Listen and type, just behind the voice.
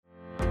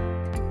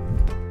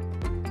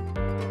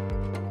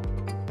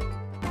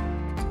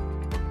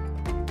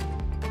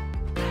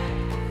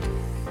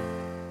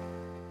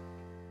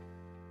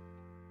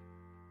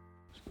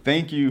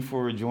Thank you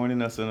for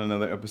joining us on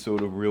another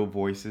episode of Real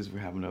Voices. We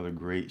have another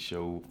great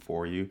show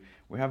for you.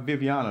 We have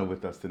Viviana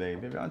with us today.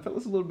 Viviana, tell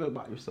us a little bit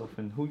about yourself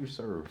and who you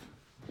serve.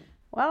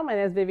 Well, my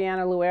name is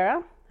Viviana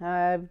Lucera.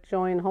 I've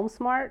joined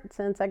HomeSmart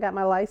since I got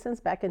my license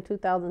back in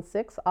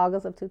 2006,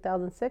 August of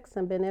 2006,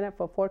 and been in it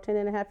for 14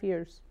 and a half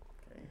years.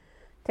 Okay.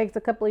 Takes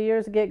a couple of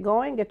years to get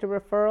going, get the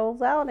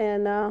referrals out,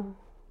 and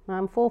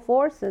I'm full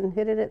force and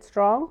hitting it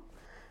strong.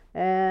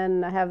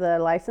 And I have the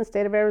license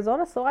state of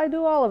Arizona, so I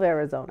do all of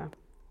Arizona.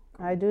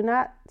 I do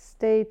not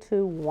stay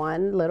to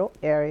one little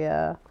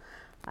area.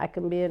 I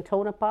can be in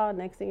Tonopah.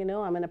 Next thing you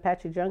know, I'm in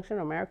Apache Junction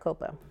or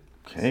Maricopa.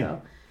 Okay.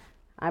 So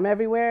I'm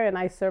everywhere, and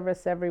I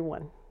service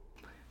everyone.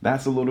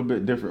 That's a little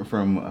bit different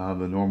from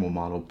the normal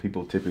model.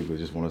 People typically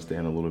just want to stay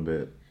in a little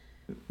bit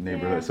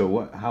neighborhood. Yeah.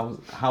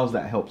 So how's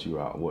that helped you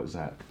out? What's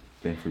that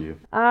been for you?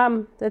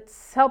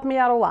 It's helped me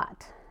out a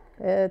lot.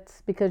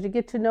 It's because you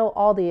get to know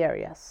all the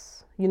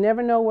areas. You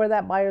never know where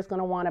that buyer's going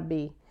to want to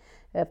be.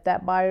 If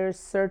that buyer's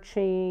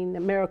searching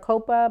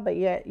Maricopa, but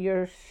yet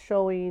you're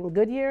showing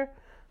Goodyear,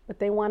 but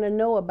they want to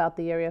know about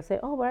the area. Say,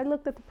 oh, but I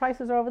looked at the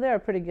prices over there are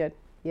pretty good.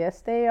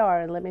 Yes, they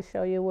are. And let me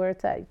show you where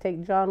it's at. You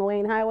take John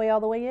Wayne Highway all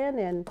the way in,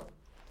 and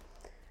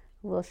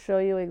we'll show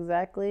you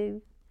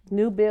exactly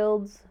new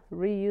builds,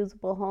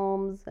 reusable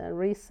homes, and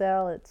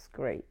resell. It's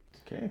great.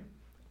 Okay.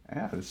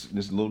 Yeah, it's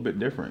just a little bit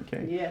different.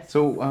 Okay. Yes.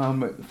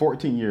 So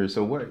 14 years.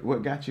 So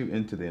what got you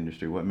into the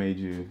industry? What made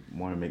you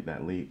want to make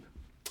that leap?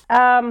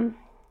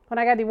 When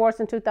I got divorced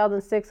in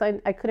 2006,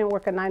 I couldn't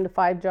work a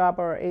 9-to-5 job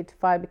or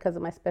 8-to-5 because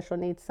of my special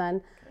needs son.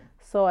 Okay.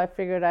 So I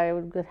figured I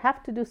would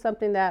have to do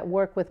something that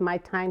worked with my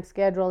time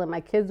schedule. And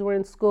my kids were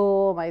in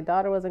school, my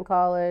daughter was in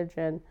college,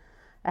 and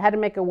I had to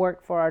make it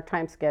work for our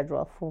time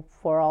schedule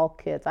for all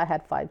kids. I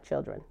had 5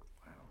 children.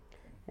 Wow.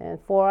 Okay. And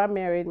 4 are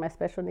married. My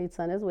special needs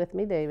son is with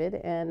me, David.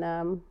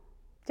 And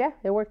yeah,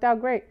 it worked out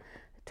great.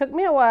 It took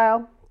me a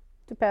while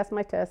to pass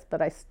my test,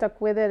 but I stuck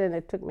with it, and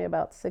it took me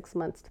about 6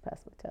 months to pass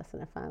my test,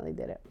 and I finally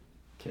did it.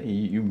 Okay,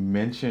 you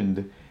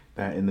mentioned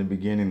that in the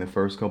beginning, the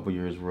first couple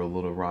years were a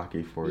little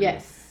rocky for you.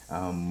 Yes.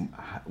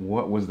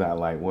 What was that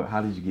like?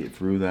 How did you get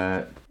through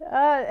that?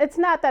 It's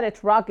not that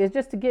it's rocky, it's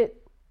just to get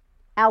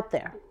out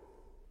there.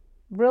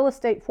 Real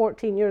estate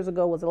 14 years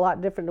ago was a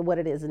lot different than what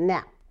it is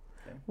now.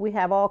 Okay. We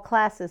have all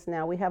classes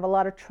now. We have a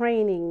lot of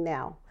training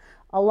now.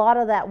 A lot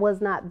of that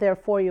was not there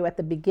for you at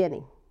the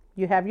beginning.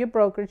 You have your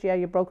brokers. Yeah,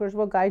 your brokers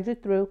will guide you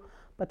through,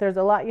 but there's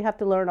a lot you have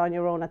to learn on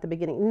your own at the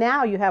beginning.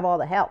 Now you have all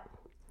the help.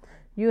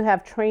 You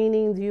have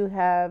trainings, you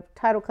have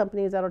title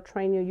companies that will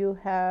train you, you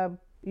have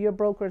your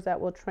brokers that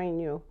will train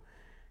you.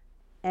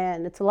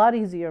 And it's a lot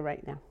easier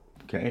right now.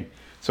 Okay.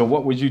 So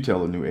what would you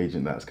tell a new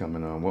agent that's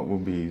coming on? What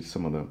would be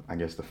some of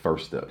the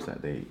first steps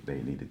that they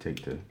need to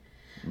take to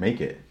make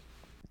it?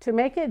 To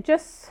make it,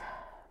 just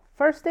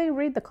first thing,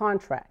 read the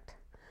contract.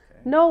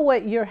 Okay. Know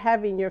what you're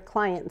having your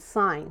client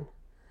sign.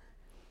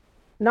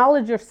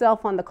 Knowledge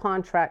yourself on the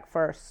contract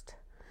first.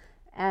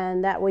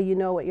 And that way you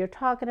know what you're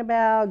talking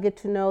about, get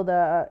to know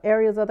the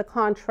areas of the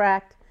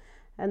contract,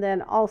 and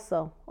then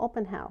also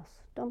open house.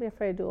 Don't be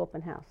afraid to do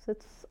open house.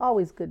 It's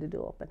always good to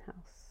do open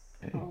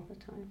house all the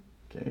time.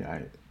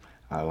 Okay,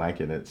 I like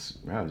it. It's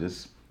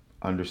just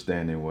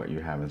understanding what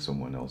you're having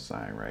someone else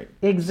sign, right?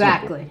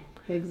 Exactly.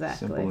 Simple.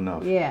 Exactly. Simple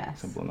enough. Yes.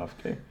 Simple enough.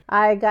 Okay.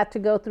 I got to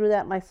go through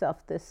that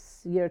myself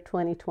this year,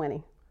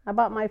 2020. I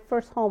bought my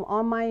first home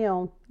on my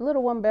own, a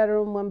little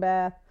 1-bedroom,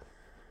 1-bath.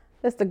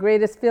 It's the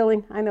greatest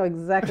feeling. I know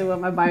exactly what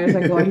my buyers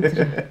are going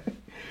through.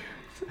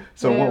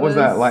 So what was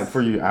that like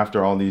for you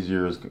after all these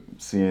years,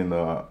 seeing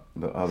the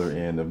other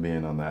end of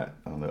being on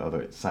the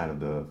other side of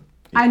the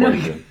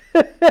equation?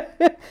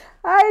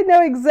 I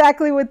know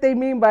exactly what they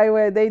mean by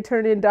when they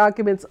turn in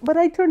documents. But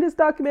I turn this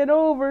document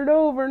over and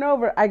over and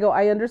over. I go,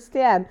 I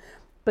understand,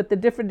 but the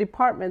different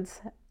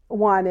departments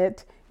want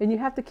it, and you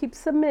have to keep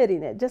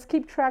submitting it. Just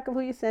keep track of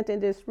who you sent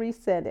and just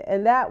resend it.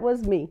 And that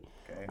was me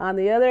on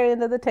the other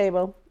end of the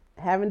table,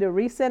 having to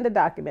resend a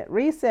document,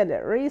 resend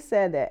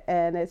it,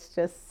 and it's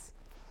just.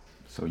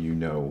 So you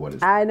know what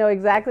it's. I know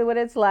exactly what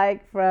it's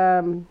like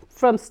from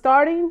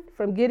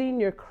getting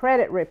your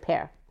credit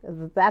repair.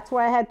 That's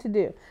what I had to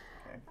do.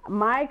 Okay.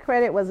 My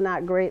credit was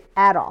not great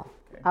at all.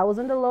 Okay. I was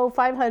in the low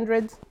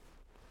 500s.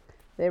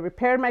 They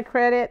repaired my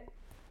credit,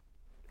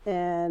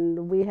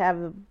 and we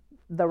have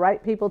the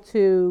right people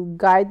to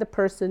guide the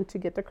person to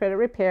get the credit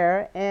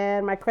repair,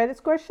 and my credit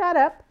score shot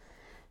up,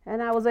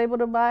 and I was able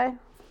to buy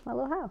my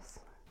little house.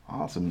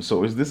 Awesome.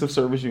 So is this a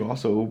service you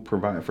also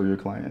provide for your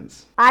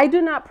clients? I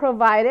do not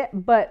provide it,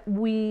 but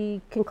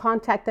we can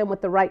contact them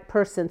with the right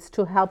persons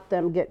to help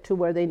them get to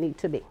where they need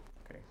to be.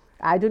 Okay.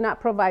 I do not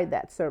provide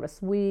that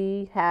service.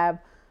 We have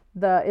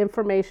the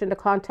information to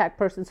contact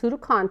persons who to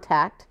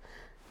contact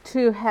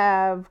to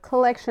have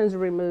collections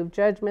removed,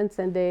 judgments,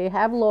 and they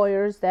have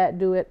lawyers that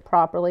do it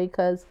properly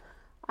because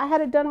I had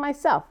it done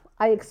myself.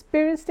 I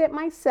experienced it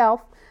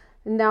myself.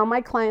 Now my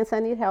clients, I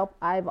need help.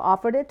 I've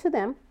offered it to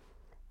them.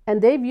 And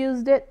they've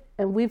used it,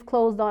 and we've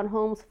closed on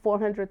homes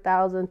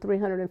 $400,000,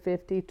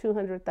 $350,000,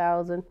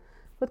 $200,000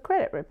 with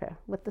credit repair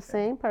with the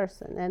same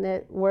person, and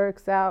it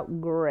works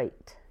out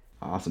great.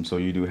 Awesome. So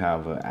you do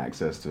have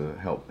access to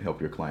help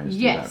your clients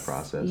through that Yes.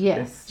 process. Yes.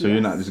 Okay? So you're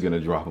not Yes. just going to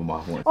drop them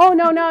off once. Oh,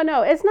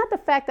 no. It's not the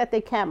fact that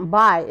they can't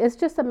buy. It's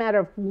just a matter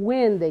of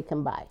when they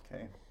can buy.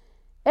 Okay.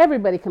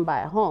 Everybody can buy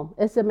a home.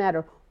 It's a matter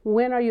of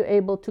when are you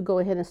able to go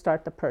ahead and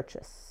start the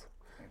purchase.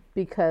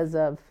 Because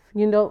of,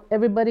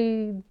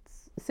 everybody's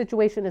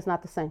situation is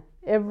not the same.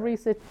 Every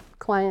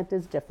client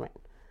is different.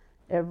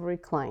 Every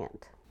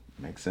client.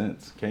 Makes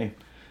sense. Okay.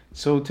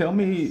 So tell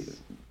me,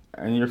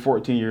 in your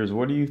 14 years,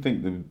 what do you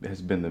think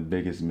has been the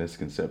biggest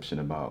misconception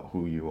about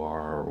who you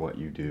are or what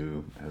you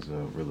do as a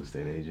real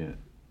estate agent?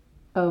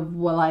 Of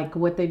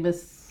what they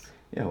miss.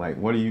 Yeah, like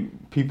what do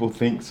people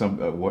think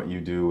what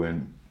you do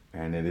and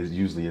it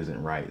usually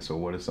isn't right. So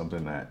what is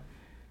something that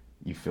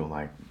you feel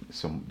like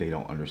they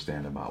don't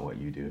understand about what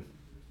you do?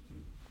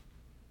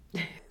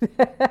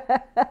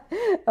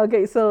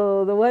 Okay,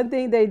 so the one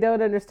thing they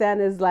don't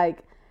understand is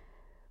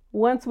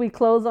once we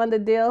close on the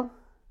deal,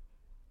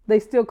 they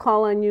still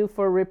call on you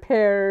for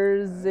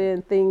repairs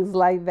and things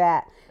like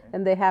that.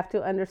 And they have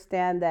to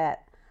understand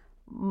that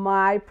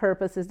my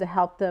purpose is to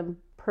help them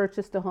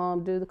purchase the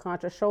home, do the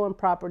contract, show them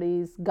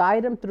properties,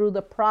 guide them through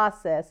the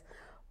process.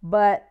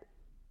 But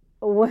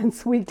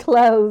once we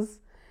close,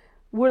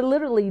 we're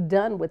literally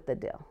done with the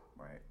deal.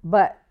 Right.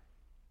 But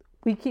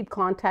we keep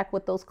contact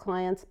with those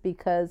clients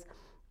because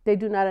they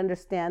do not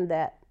understand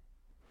that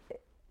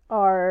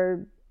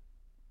our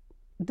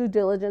due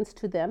diligence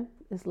to them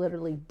is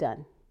literally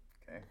done.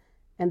 Okay.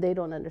 And they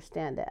don't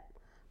understand that.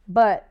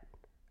 But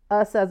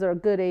us as a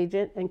good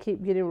agent and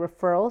keep getting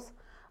referrals,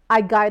 I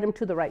guide them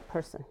to the right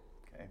person.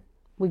 Okay.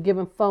 We give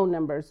them phone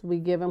numbers. We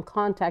give them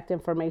contact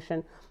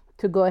information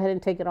to go ahead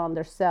and take it on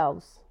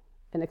themselves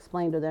and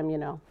explain to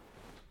them,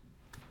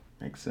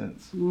 Makes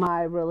sense.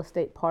 my real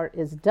estate part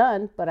is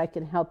done, but I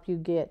can help you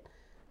get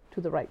to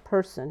the right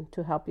person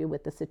to help you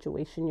with the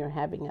situation you're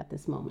having at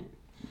this moment.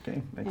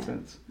 Okay, makes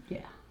sense.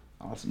 Yeah.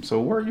 Awesome. So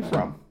where are you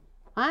from?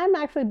 I'm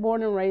actually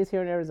born and raised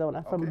here in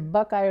Arizona, from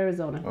Buckeye,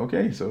 Arizona.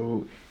 Okay,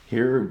 so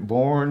here,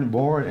 born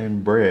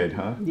and bred,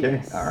 huh? Okay.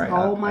 Yes, All right.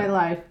 all my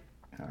life.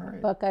 All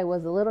right. Buckeye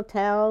was a little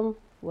town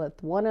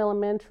with one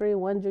elementary,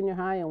 one junior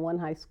high, and one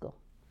high school.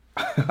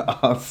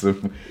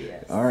 Awesome.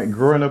 Yes. All right.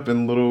 Growing up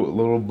in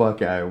little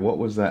Buckeye, what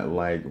was that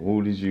like?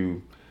 Who did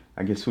you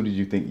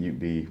think you'd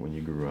be when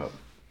you grew up?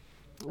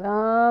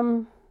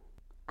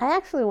 I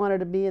actually wanted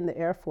to be in the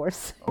Air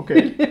Force.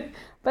 Okay.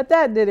 But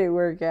that didn't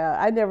work out.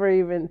 I never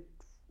even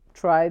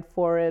tried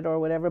for it or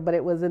whatever, but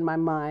it was in my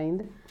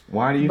mind.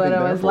 Why do you But think I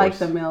the Air was like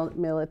Force? the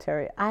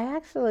military. I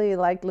actually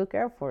liked Luke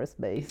Air Force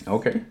Base.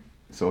 Okay.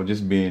 So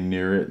just being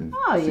near it and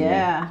Oh, seeing it.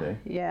 yeah. Okay.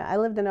 Yeah, I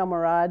lived in El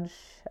Mirage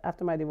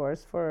after my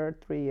divorce for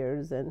 3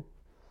 years and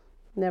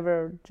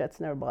jets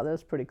never bothered. It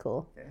was pretty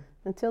cool. Okay.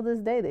 Until this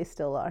day, they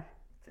still are.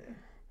 Okay.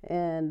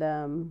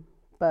 And,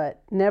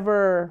 but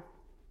never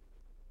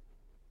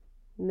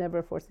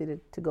proceeded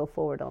to go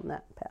forward on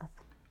that path.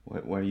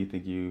 Why do you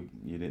think you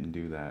didn't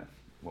do that?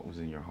 What was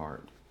in your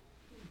heart?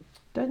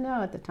 Don't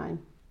know at the time.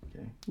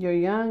 Okay. You're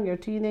young, you're a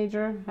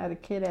teenager, had a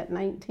kid at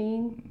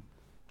 19,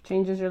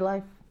 changes your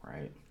life,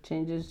 Right.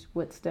 changes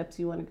what steps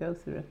you want to go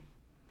through.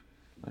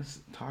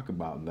 Let's talk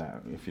about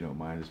that, if you don't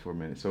mind, just for a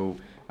minute. So,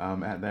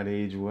 at that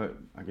age, what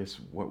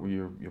were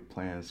your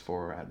plans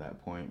for at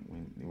that point?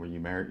 Were you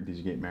married? Did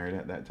you get married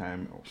at that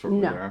time or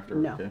shortly thereafter?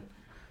 No. Okay.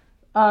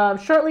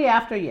 Shortly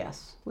after,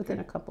 yes. Within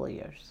a couple of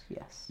years,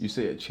 yes. You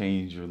say it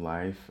changed your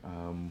life.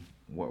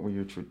 What were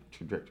your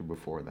trajectory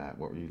before that?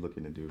 What were you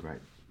looking to do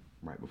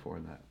right before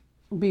that?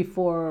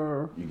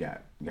 Before You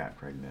got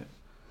pregnant.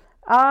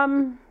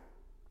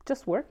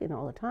 just working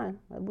all the time.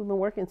 We've been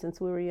working since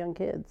we were young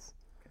kids.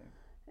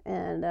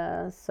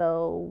 And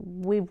so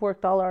we've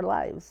worked all our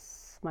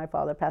lives. My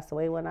father passed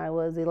away when I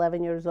was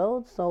 11 years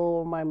old,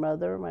 so my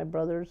mother, my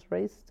brothers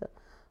raised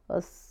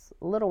us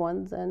little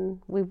ones, and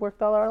we've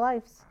worked all our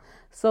lives.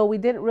 So we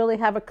didn't really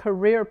have a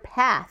career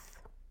path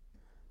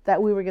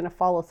that we were going to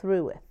follow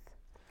through with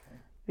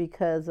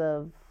because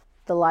of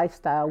the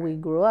lifestyle we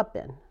grew up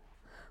in.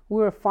 We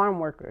were farm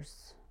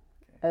workers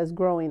as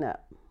growing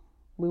up.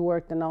 We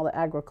worked in all the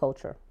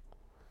agriculture.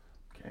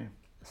 Okay.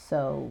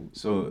 So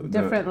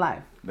different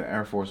life. The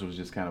Air Force was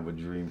just kind of a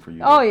dream for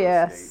you. Oh, to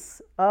yes.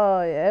 escape.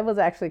 Oh, yeah. It was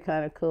actually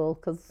kind of cool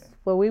because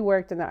when we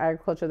worked in the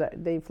agriculture,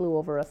 they flew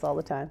over us all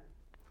the time.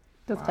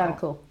 It was kind of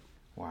cool.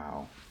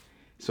 Wow.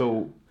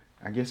 So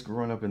I guess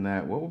growing up in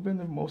that, what would have been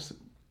the most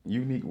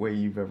unique way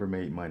you've ever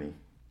made money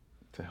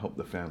to help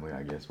the family,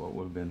 I guess? What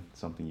would have been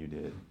something you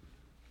did?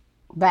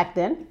 Back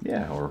then?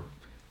 Yeah, or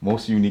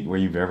most unique way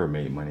you've ever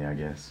made money, I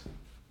guess.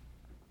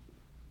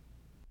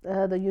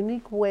 The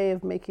unique way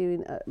of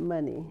making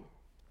money.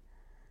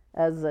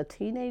 As a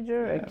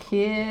teenager, a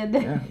kid.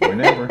 Yeah,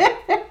 whenever.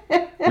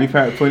 We've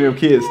had plenty of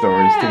kid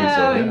stories too.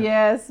 So yeah.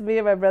 Yes, me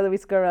and my brother, we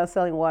go around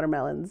selling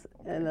watermelons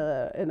in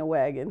a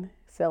wagon,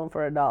 selling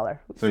for $1.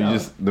 So you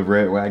just, the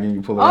red wagon,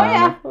 you pull it Oh, around?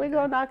 yeah. We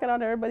go knocking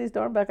on everybody's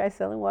door in Buckeye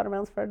selling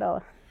watermelons for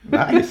 $1.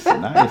 Nice,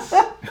 nice,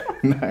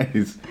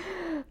 nice.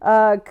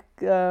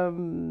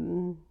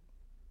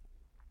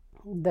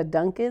 The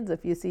Duncans,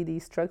 if you see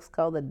these trucks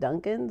called the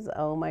Duncans,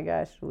 oh my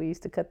gosh, we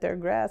used to cut their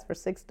grass for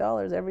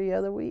 $6 every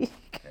other week.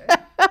 Okay.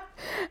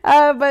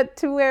 But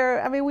to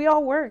where, I mean, we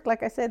all worked.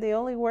 Like I said, the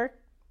only work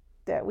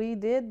that we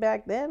did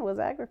back then was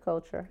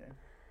agriculture. Okay.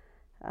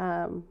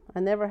 I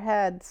never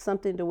had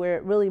something to where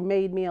it really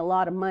made me a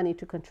lot of money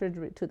to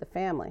contribute to the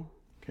family.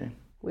 Okay.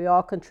 We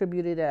all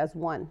contributed as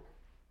one.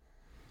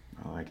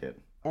 I like it.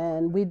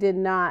 And we did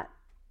not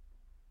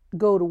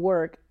go to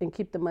work and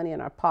keep the money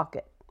in our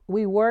pocket.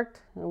 We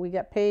worked and we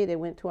got paid and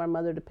went to our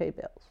mother to pay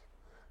bills.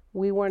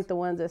 We weren't the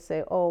ones that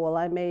say, oh, well,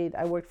 I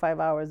worked 5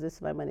 hours, this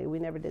is my money. We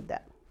never did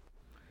that.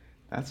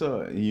 That's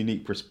a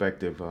unique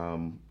perspective.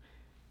 I'm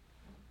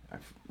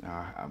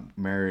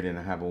married and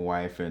I have a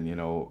wife, and, you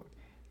know,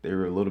 they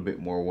were a little bit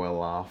more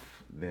well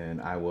off than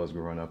I was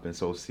growing up. And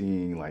so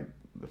seeing like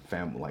the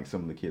family, like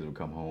some of the kids would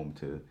come home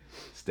to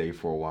stay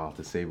for a while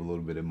to save a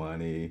little bit of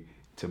money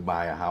to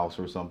buy a house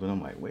or something.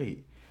 I'm like,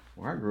 wait,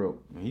 where I grew up,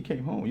 when you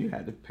came home, you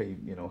had to pay,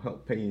 you know,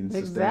 help pay and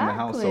sustain the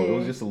house. So it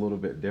was just a little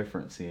bit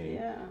different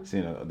seeing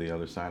the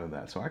other side of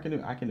that. So I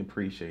can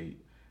appreciate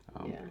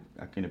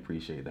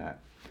that.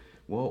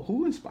 Well,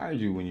 who inspired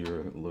you when you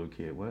were a little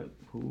kid?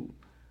 Who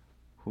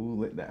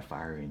lit that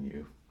fire in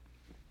you?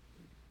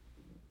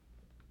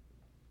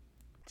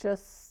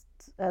 Just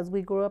as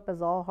we grew up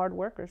as all hard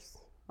workers,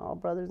 all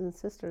brothers and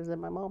sisters,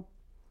 and my mom.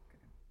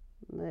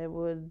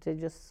 They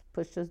just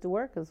pushed us to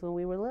work as when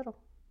we were little.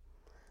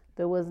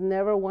 There was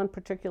never one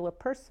particular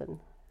person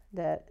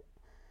that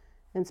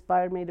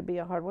inspired me to be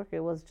a hard worker.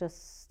 It was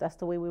just, that's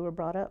the way we were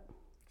brought up.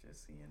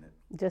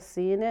 Just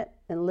seeing it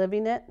and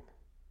living it.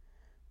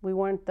 We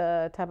weren't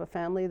the type of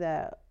family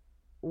that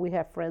we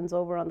have friends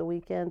over on the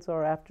weekends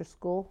or after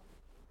school.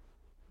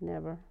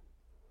 Never.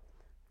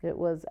 It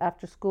was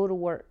after school to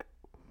work.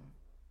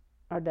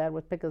 Our dad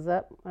would pick us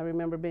up. I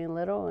remember being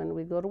little and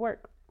we'd go to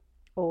work.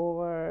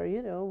 Or,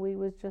 you know, we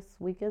was just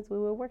weekends we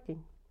were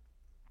working.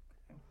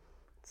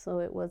 So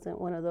it wasn't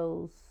one of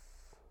those,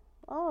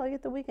 oh, I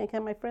get the weekend,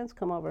 can my friends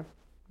come over?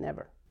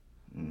 Never.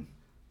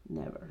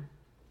 Never.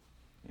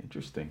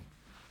 Interesting.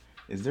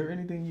 Is there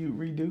anything you'd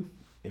redo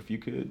if you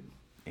could?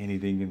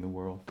 Anything in the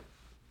world?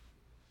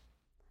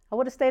 I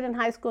would have stayed in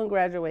high school and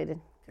graduated.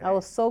 Okay. I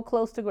was so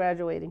close to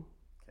graduating.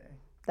 Okay.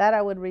 That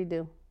I would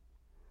redo.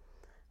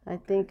 I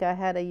think I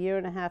had 1.5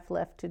 years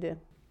left to do.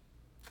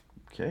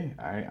 Okay,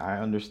 I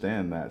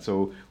understand that.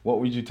 So what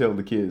would you tell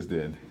the kids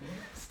then?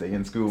 Stay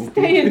in school?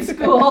 Stay in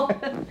school.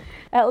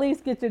 At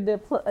least get your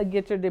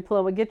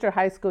diploma, get your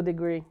high school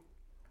degree.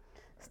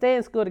 Stay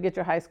in school to get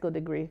your high school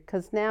degree,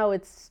 because now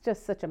it's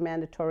just such a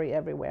mandatory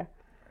everywhere.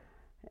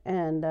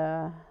 And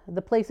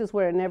the places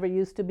where it never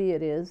used to be,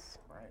 it is.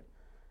 Right.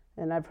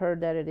 And I've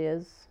heard that it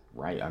is.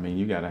 Right. I mean,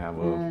 you got to have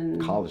a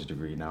college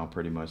degree now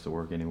pretty much to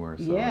work anywhere.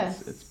 So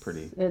yes. It's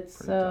pretty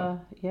tough.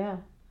 Yeah.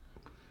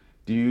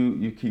 Do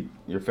you keep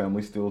your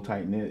family still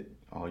tight knit?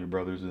 All your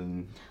brothers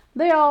and...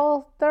 They're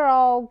all,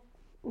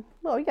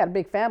 well, you got a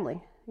big family,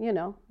 you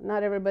know.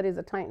 Not everybody's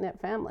a tight knit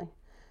family.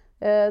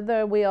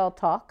 We all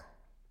talk.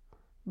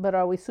 But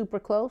are we super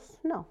close?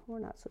 No, we're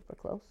not super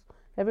close.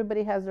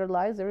 Everybody has their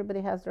lives.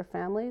 Everybody has their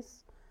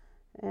families.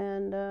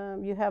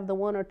 And you have the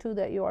one or two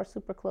that you are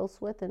super close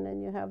with, and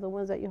then you have the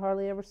ones that you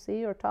hardly ever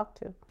see or talk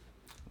to.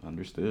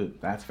 Understood.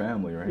 That's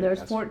family, right?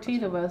 There's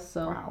 14 of us,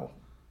 so wow.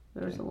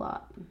 There's a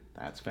lot.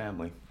 That's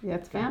family. Yeah,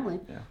 it's family.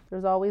 Yeah.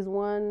 There's always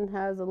one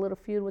has a little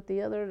feud with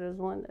the other. There's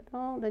one that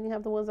don't. Then you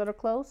have the ones that are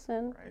close,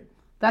 and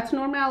that's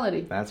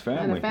normality. That's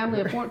family. And a family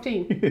of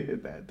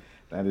 14.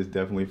 that is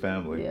definitely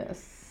family.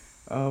 Yes.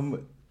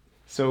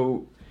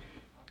 So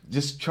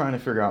just trying to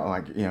figure out,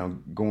 like, you know,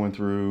 going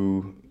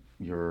through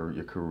your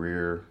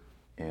career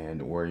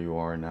and where you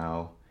are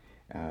now,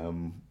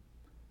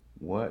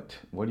 what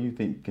do you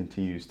think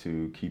continues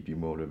to keep you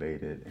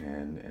motivated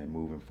and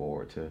moving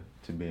forward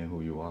to being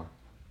who you are?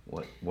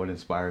 What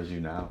inspires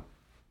you now?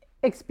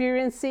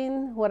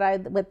 Experiencing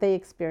what they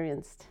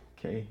experienced.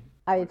 Okay.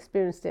 I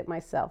experienced it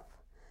myself.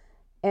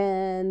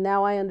 And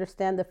now I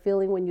understand the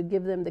feeling when you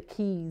give them the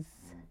keys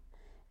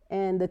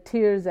and the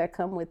tears that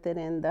come with it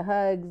and the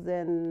hugs,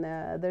 and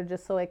they're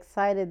just so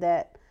excited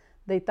that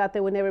they thought they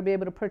would never be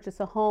able to purchase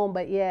a home,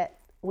 but yet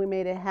we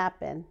made it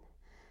happen.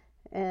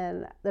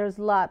 And there's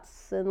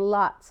lots and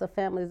lots of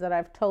families that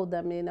I've told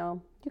them, you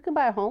know, you can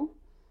buy a home.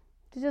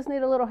 You just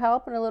need a little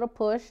help and a little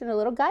push and a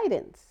little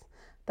guidance.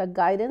 The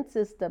guidance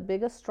is the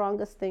biggest,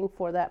 strongest thing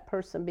for that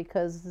person,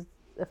 because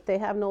if they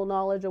have no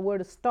knowledge of where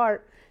to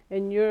start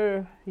and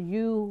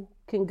you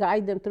can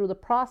guide them through the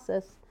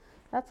process,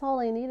 that's all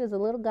they need is a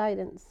little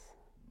guidance.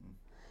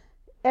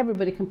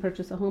 Everybody can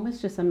purchase a home.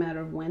 It's just a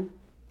matter of when.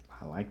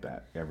 I like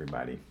that.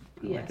 Everybody.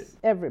 Yes,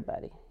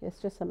 everybody. It's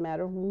just a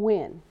matter of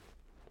when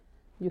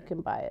you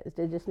can buy it.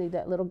 They just need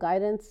that little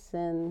guidance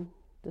and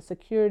the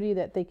security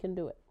that they can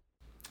do it.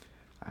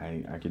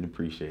 I can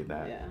appreciate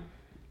that. Yeah.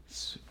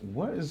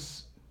 What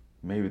is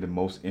maybe the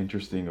most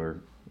interesting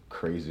or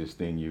craziest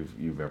thing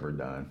you've ever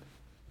done?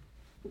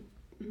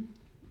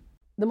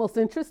 The most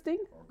interesting?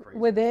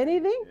 With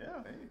anything? Yeah,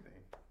 anything.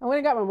 I went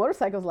and got my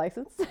motorcycle's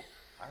license.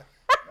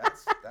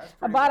 That's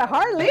I bought a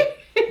Harley.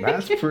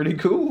 That's pretty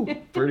cool.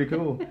 Pretty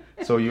cool.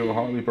 So you're a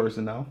Harley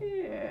person now?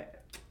 Yeah.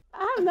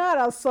 I'm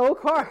not a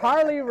so-called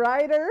Harley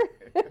rider,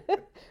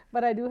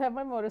 but I do have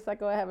my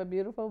motorcycle. I have a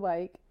beautiful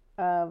bike.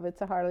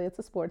 It's a Harley. It's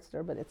a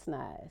Sportster, but it's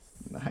nice.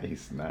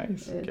 Nice.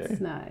 It's okay.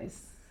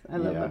 nice. I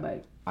love my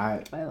bike.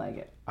 I like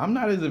it. I'm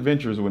not as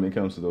adventurous when it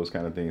comes to those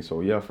kind of things.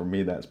 So yeah, for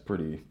me, that's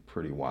pretty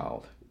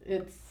wild.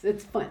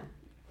 It's fun.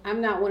 I'm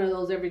not one of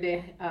those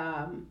everyday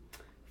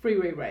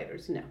freeway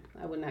riders. No,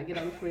 I would not get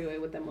on the freeway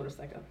with that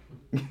motorcycle.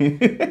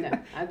 No,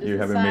 I just you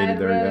haven't made it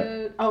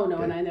there yet? Oh no,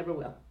 okay. And I never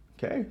will.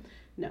 Okay.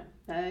 No,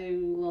 I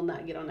will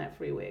not get on that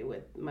freeway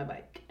with my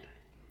bike.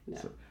 No.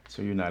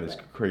 So you're not as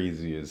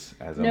crazy as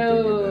I'm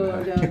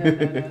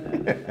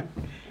thinking. No.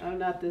 I'm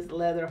not this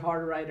leather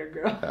hard rider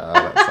girl.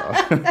 That's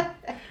awesome.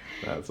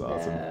 That's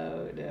awesome.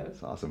 No.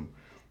 That's awesome.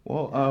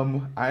 Well,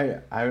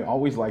 I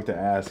always like to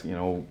ask,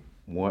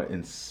 what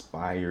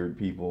inspired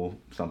people,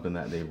 something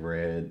that they've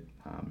read,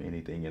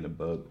 anything in a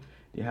book.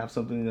 Do you have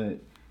something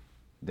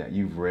that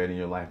you've read in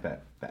your life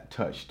that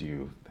touched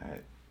you,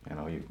 that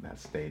that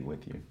stayed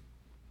with you?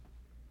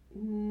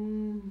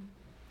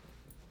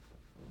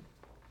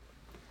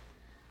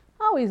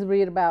 I always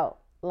read about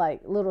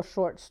like little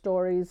short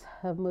stories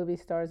of movie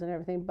stars and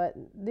everything, but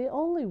the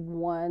only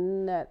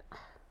one that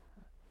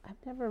I've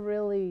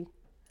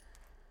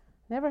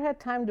never had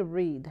time to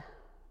read,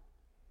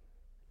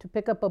 to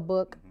pick up a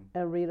book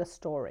and read a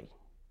story.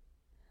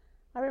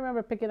 I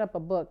remember picking up a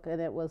book and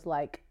it was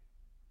a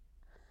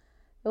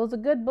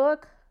good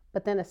book,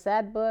 but then a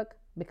sad book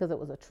because it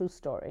was a true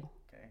story.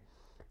 Okay.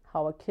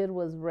 How a kid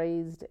was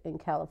raised in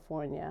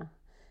California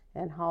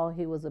and how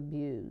he was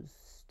abused.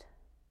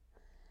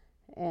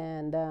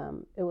 And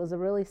it was a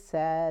really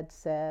sad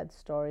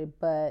story,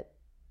 but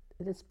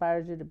it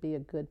inspires you to be a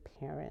good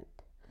parent,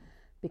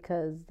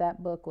 because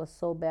that book was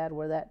so bad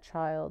where that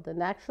child,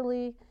 and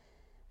actually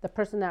the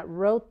person that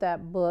wrote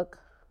that book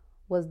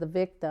was the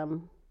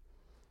victim,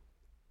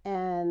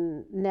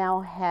 and now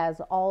has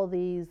all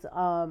these,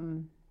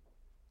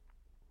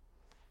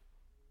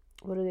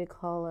 what do they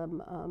call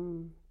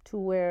them, to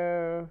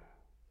where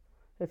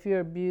if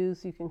you're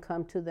abused, you can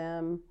come to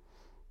them.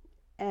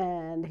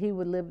 And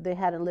they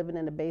had him living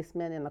in a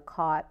basement in a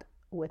cot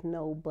with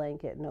no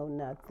blanket, no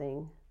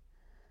nothing,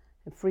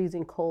 and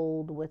freezing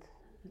cold with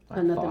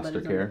nothing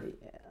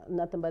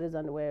but his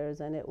underwears.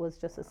 And it was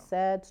just a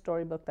sad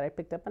storybook that I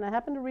picked up. And I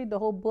happened to read the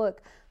whole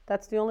book.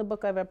 That's the only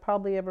book I've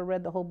probably ever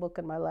read the whole book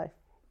in my life.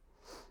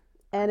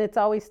 And it's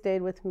always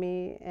stayed with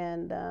me.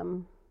 And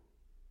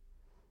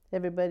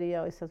everybody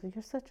always says, well,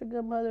 you're such a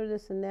good mother,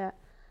 this and that.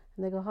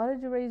 And they go, how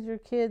did you raise your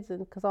kids?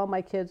 And because all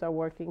my kids are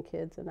working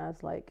kids. And I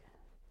was like,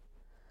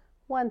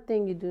 one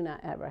thing you do not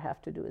ever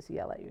have to do is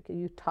yell at your kids.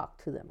 You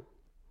talk to them.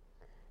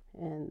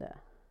 And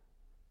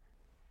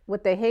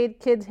what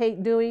kids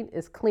hate doing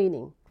is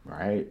cleaning.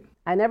 Right.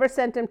 I never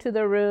sent them to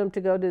their room to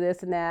go do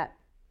this and that.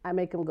 I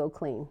make them go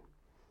clean.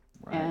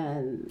 Right.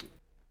 And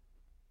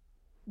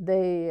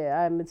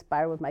I'm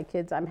inspired with my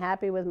kids. I'm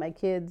happy with my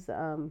kids.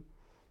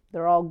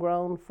 They're all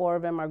grown. 4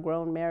 of them are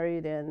grown,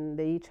 married, and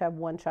they each have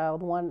 1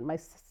 child. My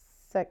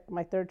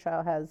third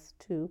child has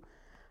 2.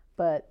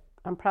 But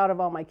I'm proud of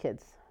all my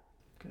kids.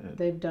 Good.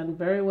 They've done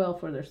very well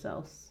for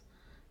themselves.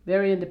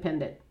 Very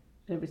independent,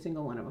 every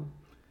single one of them.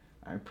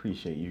 I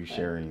appreciate you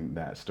sharing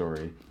that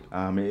story.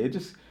 It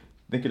just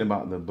thinking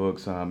about the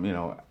books. I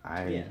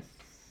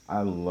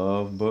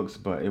love books,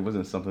 but it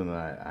wasn't something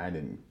that I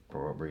didn't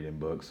grow up reading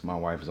books. My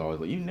wife was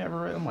always like, "You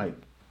never read?" I'm like,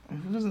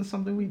 it wasn't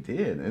something we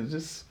did. It was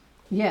just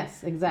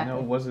exactly.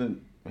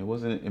 It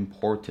wasn't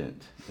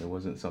important. It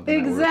wasn't something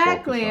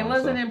exactly. That we were focused on, it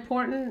wasn't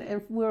important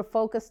if we were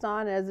focused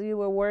on as you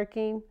were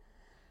working.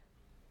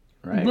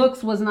 Right.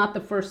 Books was not the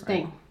first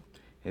thing.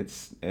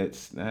 It's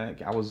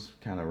I was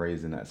kind of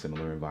raised in that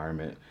similar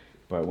environment,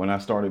 but when I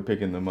started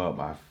picking them up,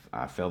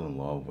 I fell in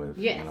love with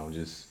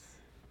just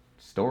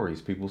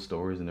stories, people's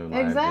stories in their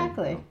lives,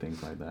 exactly, and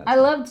things like that. I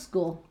loved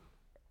school,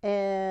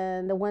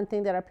 and the one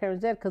thing that our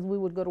parents did, because we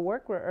would go to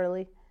work real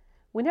early,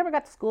 we never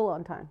got to school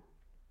on time.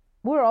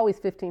 We were always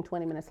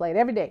 15-20 minutes late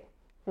every day,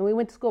 and we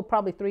went to school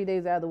probably 3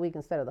 days out of the week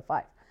instead of the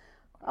 5.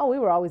 Oh, we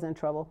were always in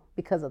trouble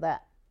because of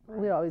that.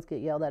 We'd always get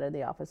yelled at in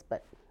the office,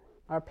 but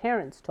our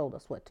parents told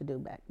us what to do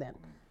back then,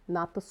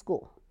 not the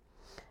school.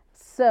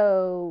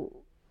 So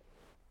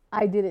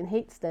I didn't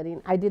hate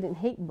studying. I didn't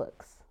hate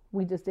books.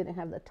 We just didn't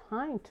have the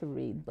time to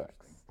read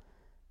books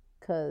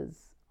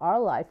because our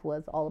life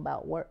was all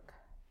about work.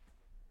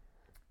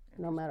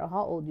 No matter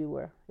how old you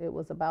were, it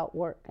was about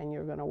work, and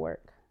you're going to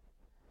work.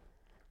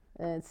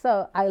 And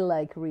so I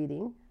like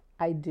reading.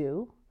 I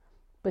do.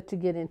 But to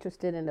get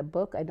interested in a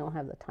book, I don't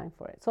have the time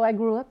for it. So I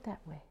grew up that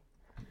way.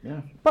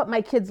 Yeah. But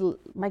my kids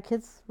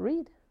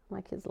read. My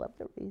kids love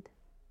to read.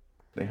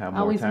 They have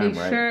more time,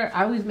 right?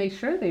 I always make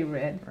sure they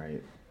read.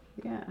 Right.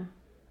 Yeah.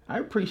 I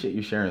appreciate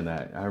you sharing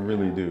that. I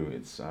really do.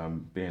 It's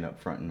being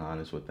upfront and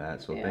honest with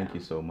that. So thank you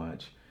so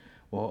much.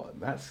 Well,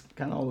 that's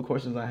kind of all the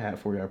questions I had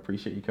for you. I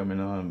appreciate you coming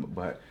on.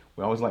 But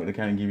we always like to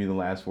kind of give you the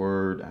last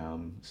word,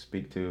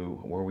 speak to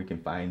where we can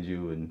find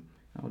you, and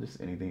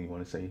just anything you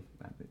want to say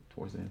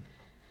towards the end.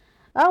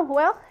 Oh,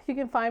 well, you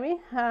can find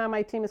me.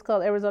 My team is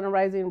called Arizona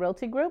Rising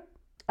Realty Group.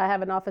 I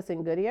have an office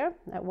in Goodyear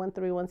at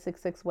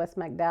 13166 West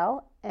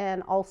McDowell,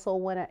 and also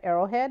one at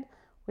Arrowhead,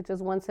 which is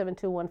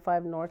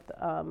 17215 North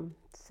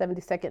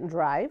 72nd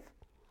Drive.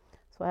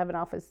 So I have an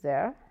office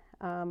there.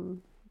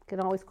 You can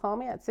always call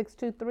me at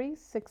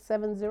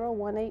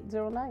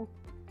 623-670-1809.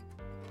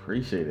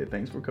 Appreciate it.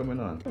 Thanks for coming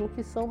on. Thank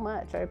you so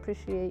much. I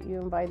appreciate you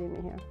inviting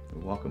me here.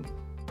 You're welcome.